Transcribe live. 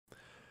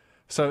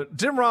So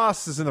Jim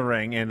Ross is in the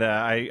ring, and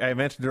I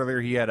mentioned earlier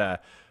he had a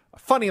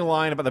funny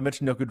line about the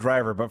Michinoku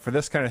driver, but for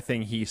this kind of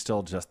thing, he's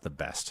still just the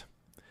best.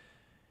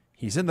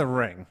 He's in the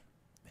ring.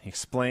 He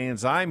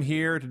explains, I'm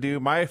here to do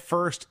my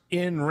first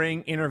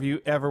in-ring interview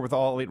ever with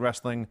All Elite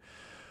Wrestling.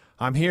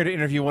 I'm here to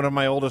interview one of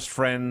my oldest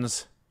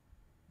friends,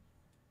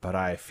 but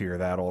I fear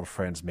that old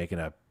friend's making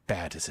a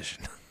bad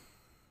decision.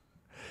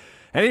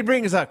 And he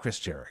brings out Chris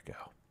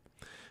Jericho.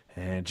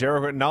 And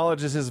Jericho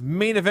acknowledges his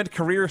main event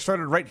career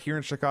started right here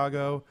in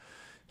Chicago.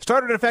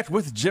 Started, in fact,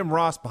 with Jim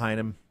Ross behind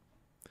him.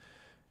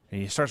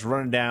 And he starts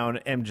running down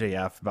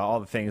MJF about all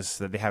the things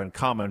that they have in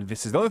common.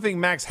 This is the only thing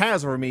Max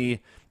has over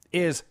me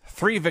is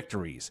 3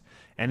 victories.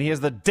 And he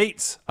has the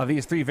dates of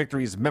these 3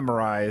 victories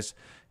memorized.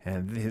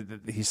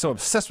 And he's so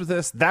obsessed with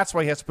this. That's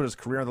why he has to put his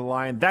career on the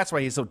line. That's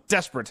why he's so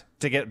desperate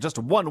to get just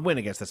one win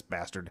against this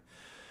bastard.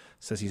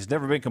 Says he's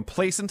never been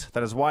complacent.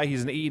 That is why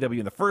he's in AEW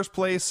in the first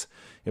place.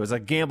 It was a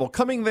gamble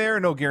coming there.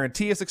 No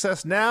guarantee of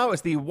success. Now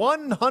it's the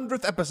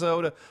 100th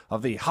episode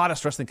of the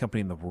hottest wrestling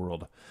company in the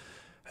world.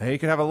 He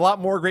could have a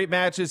lot more great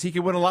matches. He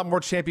could win a lot more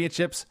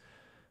championships.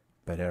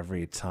 But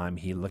every time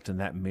he looked in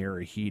that mirror,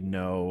 he'd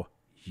know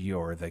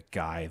you're the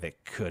guy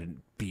that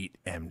couldn't beat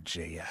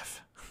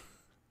MJF.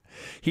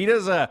 He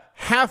does a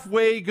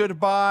halfway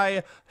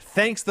goodbye.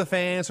 Thanks the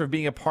fans for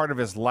being a part of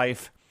his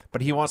life.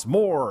 But he wants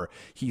more.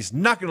 He's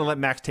not going to let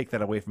Max take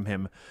that away from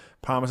him.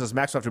 Promises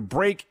Max will have to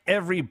break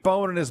every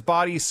bone in his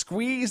body,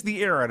 squeeze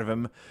the air out of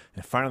him.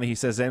 And finally he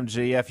says,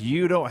 MJF,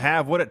 you don't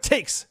have what it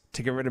takes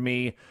to get rid of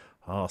me.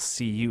 I'll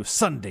see you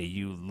Sunday,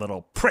 you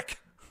little prick.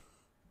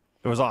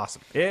 It was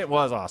awesome. It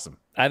was awesome.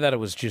 I thought it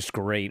was just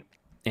great.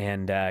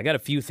 And I got a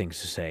few things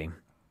to say.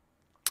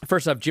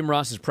 First off, Jim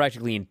Ross is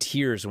practically in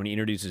tears when he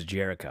introduces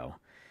Jericho.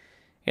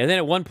 And then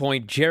at one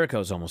point,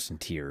 Jericho's almost in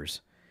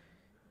tears.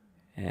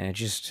 And it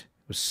just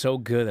was so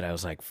good that I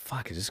was like,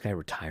 fuck, is this guy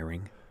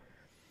retiring?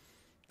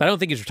 But I don't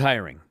think he's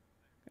retiring.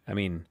 I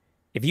mean,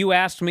 if you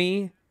asked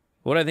me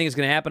what I think is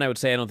going to happen, I would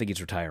say I don't think he's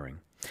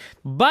retiring.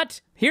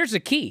 But here's the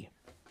key.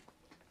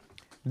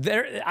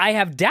 I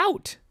have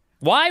doubt.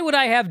 Why would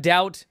I have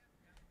doubt?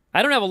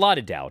 I don't have a lot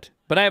of doubt,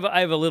 but I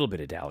have a little bit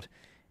of doubt.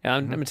 And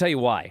I'm going to tell you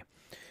why.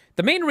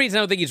 The main reason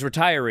I don't think he's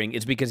retiring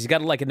is because he's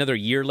got like another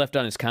year left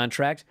on his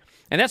contract,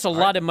 and that's a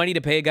lot of money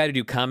to pay a guy to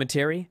do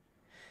commentary.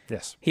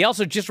 Yes. He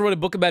also just wrote a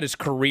book about his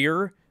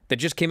career that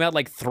just came out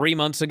like 3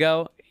 months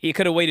ago. You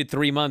could have waited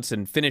 3 months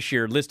and finished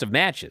your list of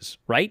matches,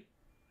 right?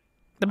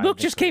 The book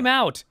just came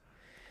out.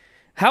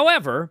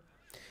 However,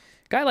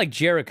 a guy like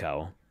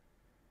Jericho,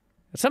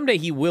 someday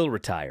he will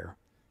retire.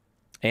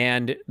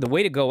 And the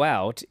way to go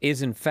out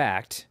is, in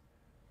fact,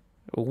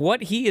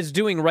 what he is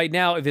doing right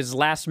now if his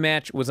last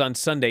match was on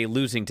Sunday,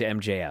 losing to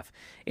MJF.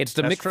 It's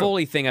the Mick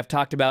Foley thing I've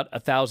talked about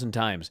 1,000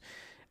 times.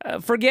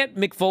 Forget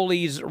Mick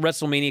Foley's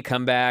WrestleMania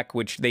comeback,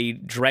 which they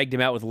dragged him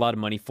out with a lot of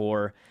money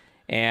for.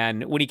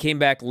 And when he came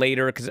back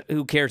later, because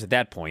who cares at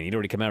that point? He'd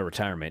already come out of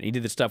retirement. He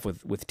did the stuff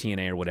with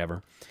TNA or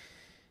whatever.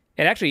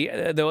 And actually,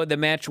 the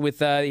match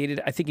with, I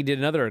think he did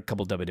another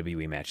couple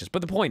WWE matches. But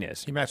the point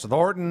is, he matched with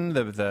Orton,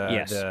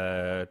 yes.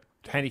 the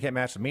handicap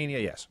match with Mania,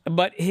 yes.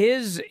 But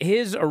his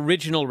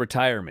original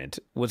retirement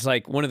was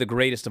like one of the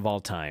greatest of all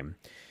time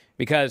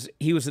because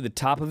he was at the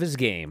top of his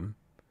game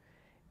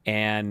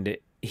and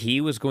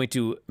he was going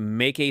to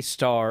make a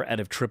star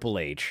out of Triple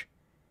H,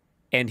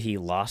 and he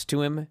lost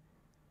to him,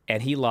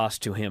 and he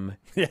lost to him,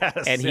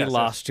 and he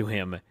lost to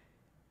him,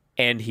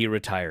 and he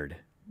retired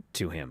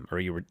to him, or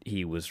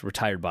he was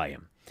retired by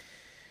him.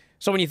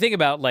 So when you think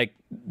about like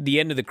the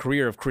end of the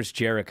career of Chris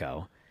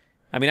Jericho,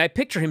 I mean, I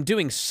picture him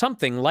doing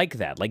something like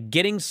that, like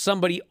getting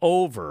somebody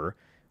over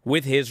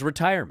with his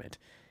retirement.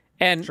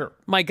 And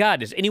my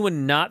God, does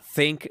anyone not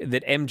think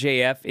that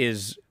MJF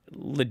is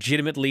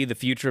legitimately the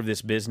future of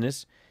this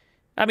business?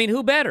 I mean,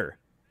 who better?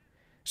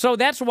 So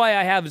that's why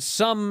I have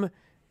some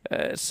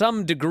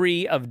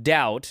degree of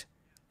doubt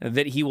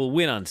that he will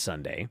win on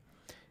Sunday.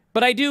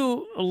 But I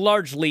do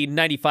largely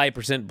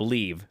 95%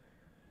 believe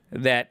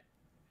that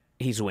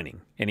he's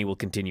winning and he will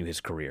continue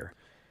his career.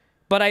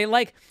 But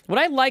what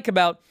I like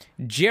about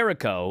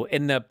Jericho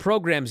and the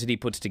programs that he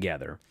puts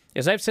together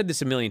is, I've said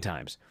this a million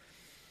times,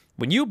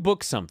 when you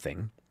book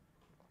something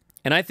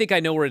and I think I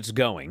know where it's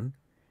going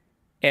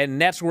and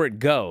that's where it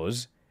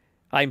goes,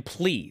 I'm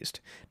pleased.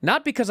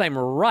 Not because I'm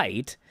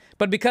right,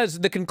 but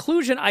because the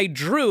conclusion I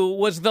drew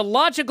was the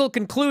logical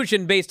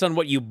conclusion based on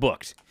what you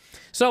booked.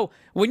 So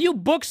when you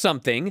book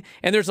something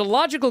and there's a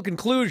logical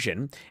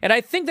conclusion, and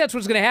I think that's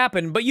what's going to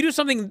happen, but you do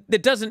something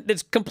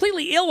that's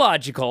completely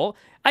illogical,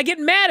 I get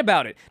mad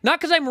about it. Not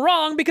because I'm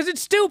wrong, because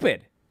it's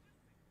stupid.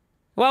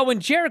 Well, when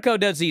Jericho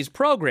does these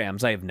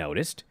programs, I have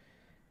noticed,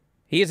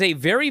 he is a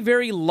very,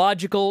 very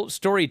logical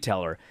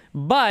storyteller,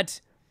 but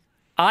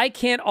I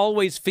can't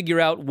always figure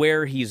out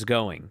where he's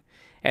going.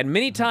 And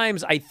many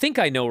times I think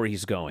I know where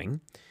he's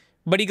going,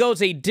 but he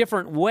goes a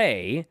different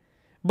way.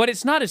 But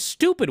it's not a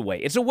stupid way.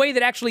 It's a way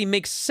that actually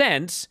makes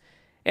sense,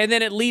 and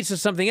then it leads to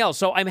something else.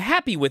 So I'm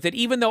happy with it,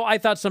 even though I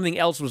thought something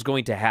else was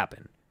going to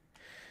happen.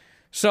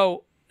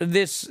 So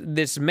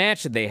this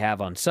match that they have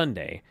on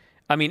Sunday,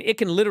 I mean, it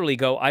can literally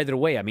go either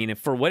way. I mean, if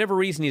for whatever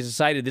reason he's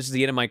decided this is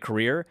the end of my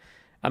career,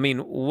 I mean,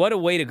 what a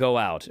way to go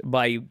out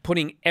by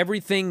putting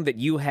everything that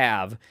you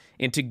have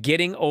into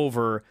getting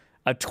over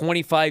a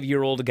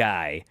 25-year-old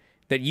guy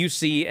that you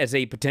see as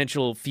a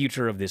potential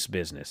future of this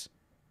business.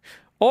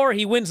 Or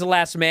he wins the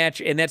last match,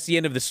 and that's the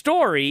end of the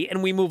story,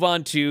 and we move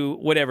on to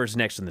whatever's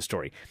next in the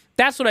story.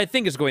 That's what I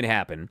think is going to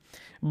happen.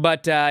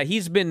 But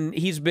he's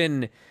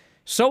been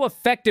so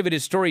effective at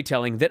his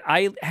storytelling that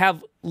I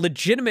have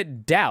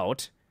legitimate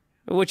doubt,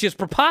 which is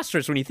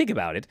preposterous when you think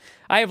about it.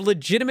 I have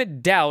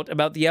legitimate doubt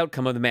about the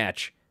outcome of the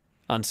match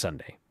on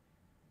Sunday.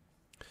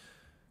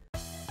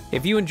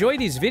 If you enjoy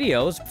these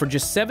videos, for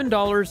just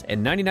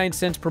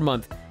 $7.99 per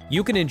month,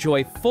 you can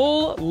enjoy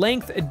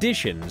full-length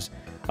editions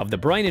of The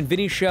Bryan and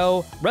Vinny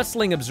Show,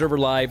 Wrestling Observer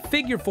Live,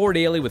 Figure 4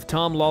 Daily with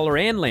Tom Lawler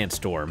and Lance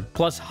Storm,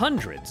 plus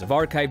hundreds of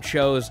archived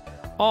shows,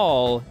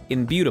 all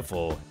in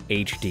beautiful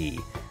HD.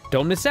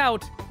 Don't miss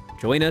out.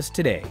 Join us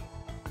today.